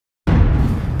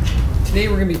Today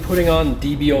we're going to be putting on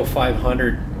the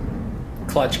DBO500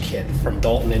 Clutch Kit from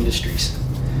Dalton Industries.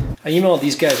 I emailed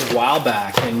these guys a while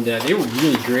back and they were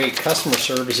really great. Customer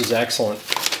service is excellent.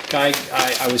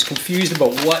 I was confused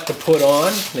about what to put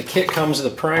on. The kit comes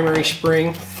with a primary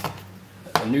spring,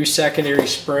 a new secondary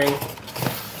spring,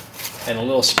 and a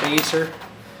little spacer.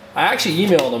 I actually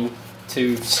emailed them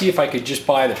to see if I could just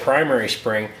buy the primary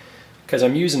spring because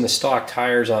I'm using the stock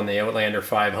tires on the Outlander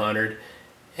 500,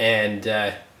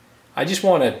 and I just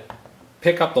want to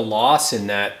pick up the loss in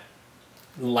that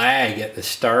lag at the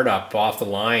startup off the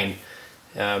line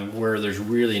where there's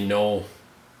really no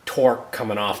torque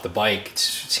coming off the bike. It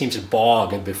seems to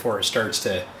bog before it starts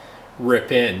to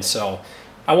rip in. So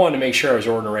I wanted to make sure I was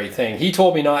ordering the right thing. He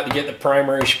told me not to get the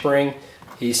primary spring.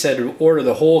 He said to order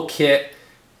the whole kit,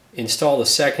 install the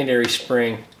secondary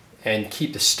spring, and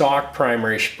keep the stock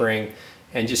primary spring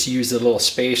and just use the little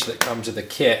spacer that comes with the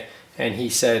kit. And he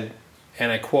said, and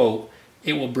I quote,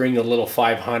 "It will bring the little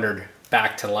 500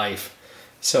 back to life."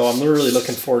 So I'm really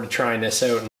looking forward to trying this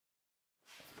out.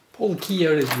 Pull the key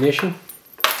out of ignition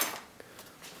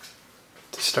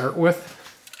to start with.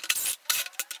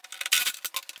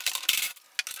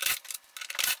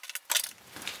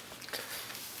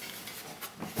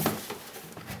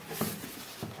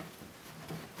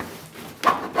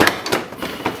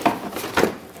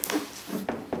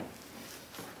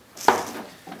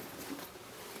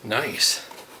 Nice.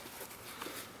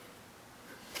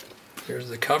 Here's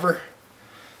the cover.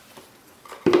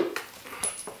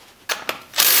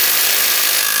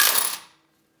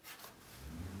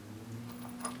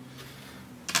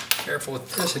 Careful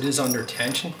with this, it is under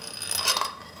tension.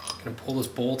 I'm gonna pull this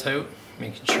bolt out,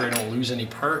 making sure I don't lose any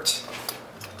parts.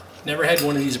 Never had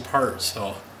one of these apart,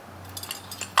 so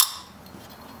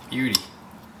beauty.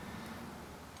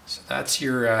 So that's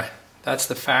your that's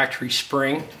the factory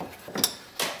spring.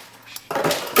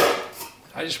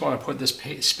 I just want to put this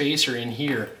spacer in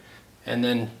here and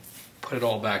then put it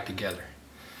all back together.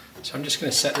 So I'm just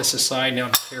going to set this aside now.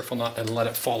 Be careful not to let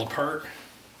it fall apart.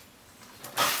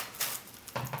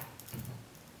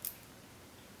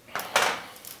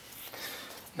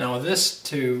 Now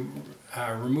to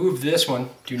remove this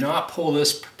one, do not pull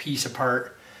this piece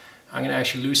apart. I'm going to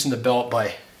actually loosen the belt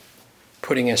by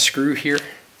putting a screw here.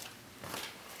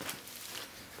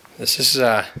 This is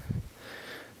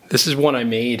one I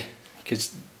made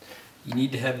because you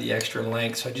need to have the extra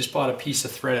length. So I just bought a piece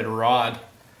of threaded rod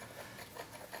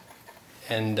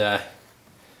and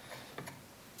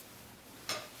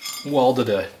welded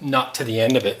a nut to the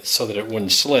end of it so that it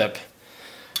wouldn't slip.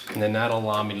 And then that'll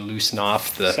allow me to loosen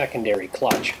off the secondary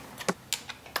clutch.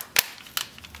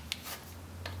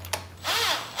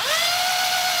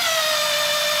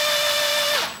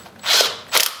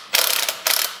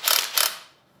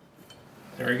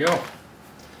 There we go.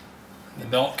 The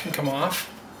belt can come off.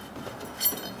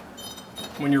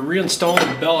 When you're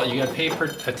reinstalling the belt, you got to pay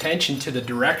attention to the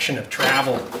direction of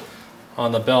travel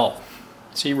on the belt.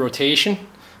 See rotation?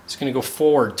 It's going to go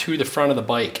forward to the front of the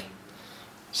bike.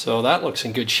 So that looks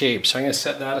in good shape. So I'm going to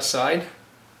set that aside.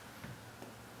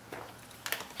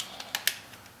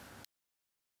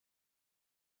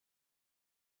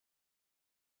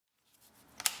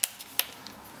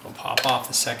 I'll pop off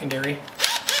the secondary.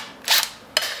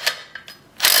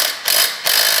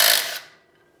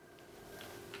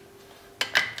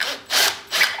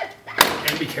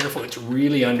 Be careful, it's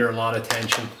really under a lot of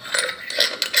tension.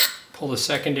 Pull the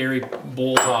secondary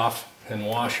bolt off and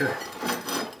washer.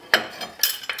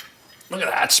 Look at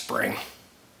that spring.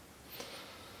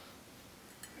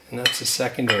 And that's the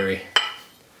secondary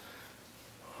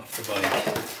off the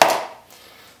bike.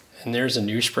 And there's a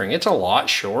new spring. It's a lot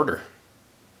shorter.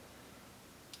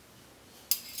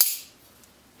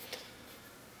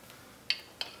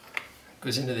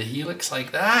 Goes into the helix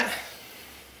like that.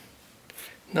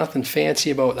 Nothing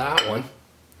fancy about that one.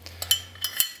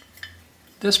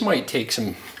 This might take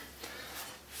some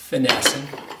finessing.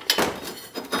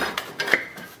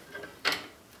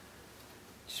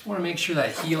 Just want to make sure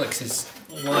that helix is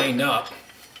lined up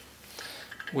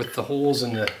with the holes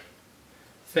in the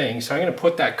thing. So I'm going to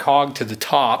put that cog to the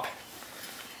top,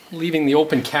 leaving the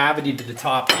open cavity to the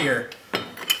top here.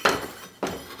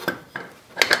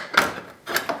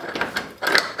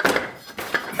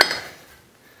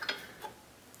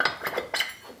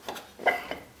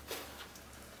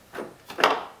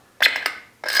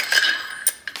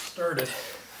 Started.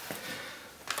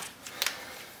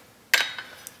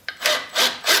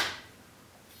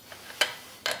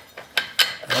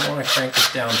 I don't want to crank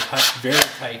this down very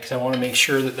tight because I want to make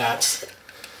sure that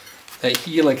that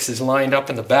helix is lined up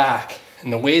in the back.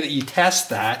 And the way that you test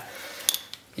that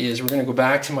is we're going to go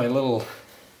back to my little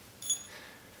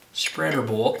spreader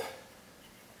bolt.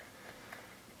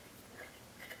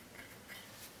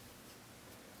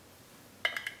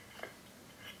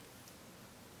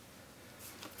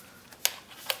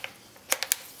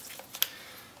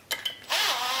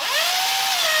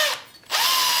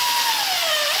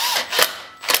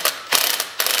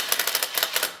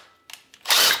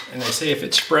 And they say if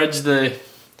it spreads the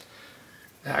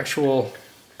actual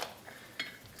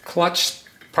clutch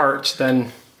parts,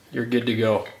 then you're good to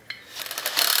go.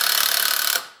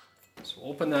 So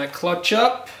open that clutch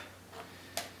up.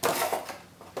 We'll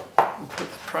put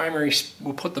the primary,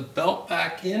 we'll put the belt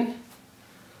back in.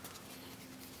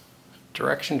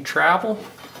 Direction of travel,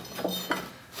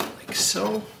 like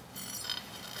so.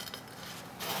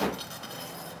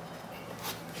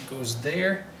 It goes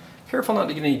there. Careful not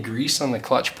to get any grease on the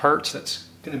clutch parts, that's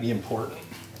going to be important.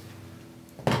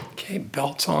 Okay,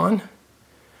 belt's on.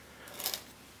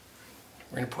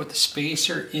 We're going to put the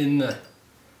spacer in the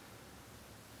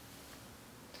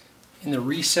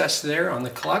recess there on the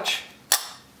clutch.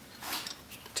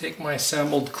 Take my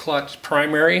assembled clutch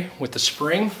primary with the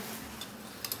spring.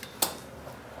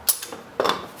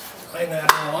 Line that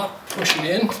all up, push it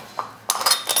in.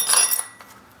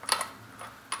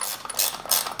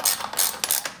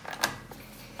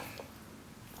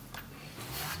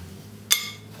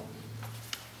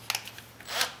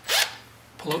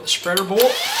 Pull out the spreader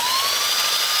bolt.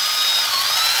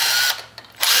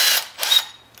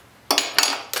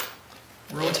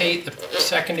 Rotate the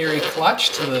secondary clutch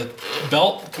to the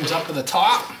belt that comes up to the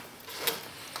top.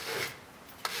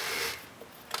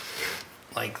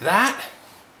 Like that.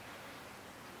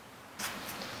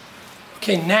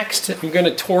 Okay, next I'm going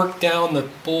to torque down the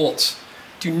bolts.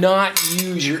 Do not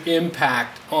use your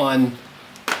impact on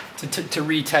to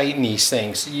retighten these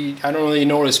things. I don't really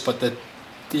notice, but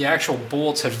the actual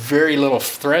bolts have very little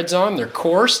threads on, they're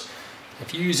coarse.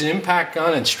 If you use an impact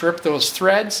gun and strip those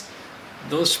threads,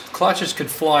 those clutches could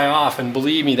fly off, and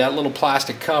believe me, that little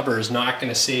plastic cover is not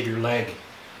going to save your leg.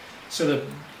 So the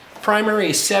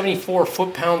primary is 74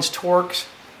 foot-pounds torque,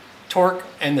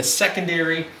 and the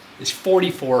secondary is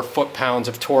 44 foot-pounds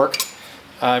of torque.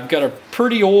 I've got a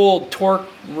pretty old torque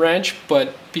wrench,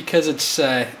 but because it's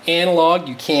analog,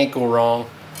 you can't go wrong.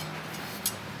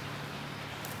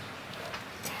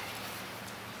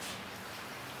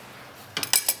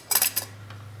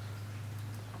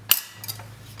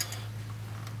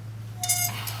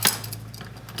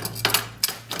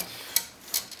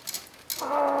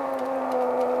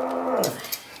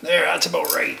 There, that's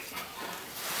about right.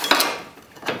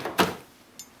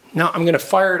 Now I'm going to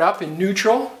fire it up in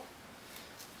neutral.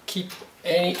 Keep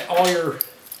all your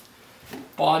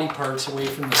body parts away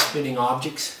from the spinning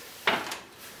objects.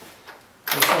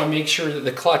 Just want to make sure that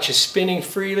the clutch is spinning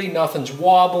freely, nothing's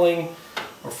wobbling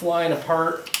or flying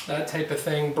apart, that type of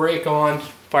thing. Brake on,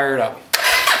 fire it up.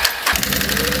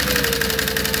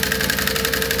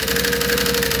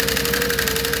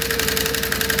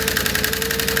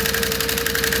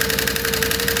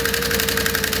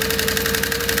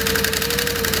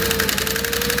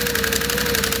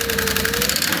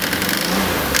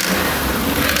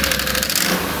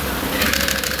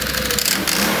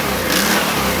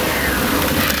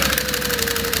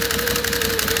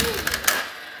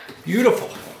 Beautiful.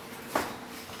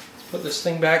 Let's put this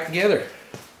thing back together.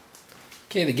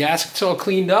 Okay, the gasket's all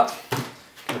cleaned up.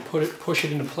 Gonna push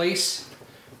it into place.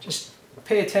 Just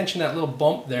pay attention to that little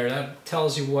bump there. That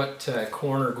tells you what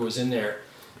corner goes in there.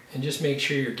 And just make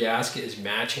sure your gasket is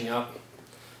matching up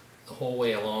the whole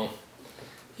way along.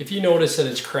 If you notice that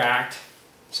it's cracked,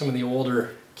 some of the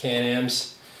older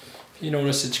Can-Ams, if you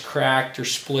notice it's cracked or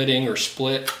splitting or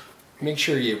split, make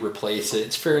sure you replace it.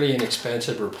 It's fairly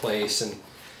inexpensive to replace and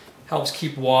helps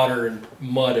keep water and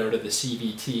mud out of the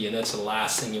CVT, and that's the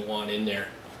last thing you want in there.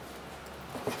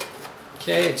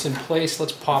 Okay, it's in place.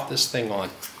 Let's pop this thing on.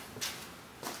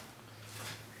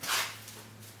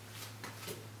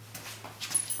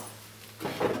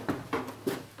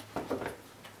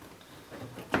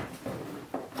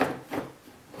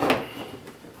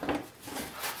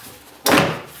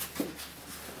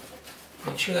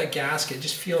 Make sure that gasket,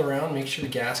 just feel around, make sure the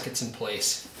gasket's in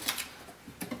place.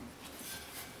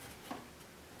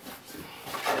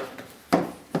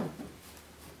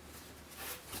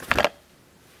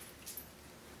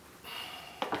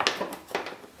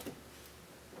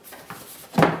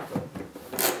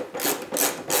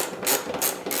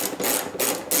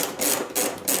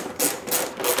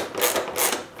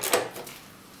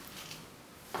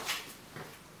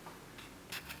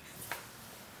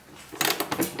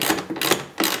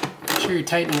 You're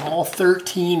tightening all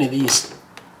 13 of these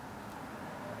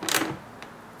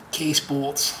case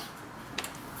bolts.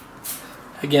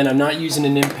 Again, I'm not using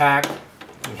an impact.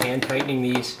 I'm hand tightening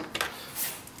these.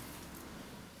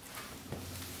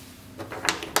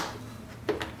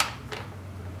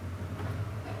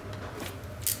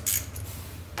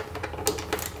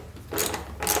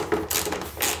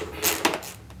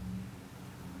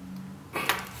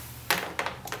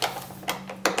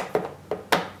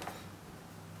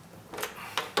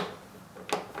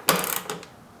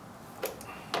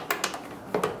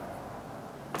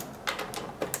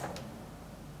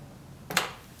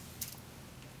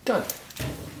 Done.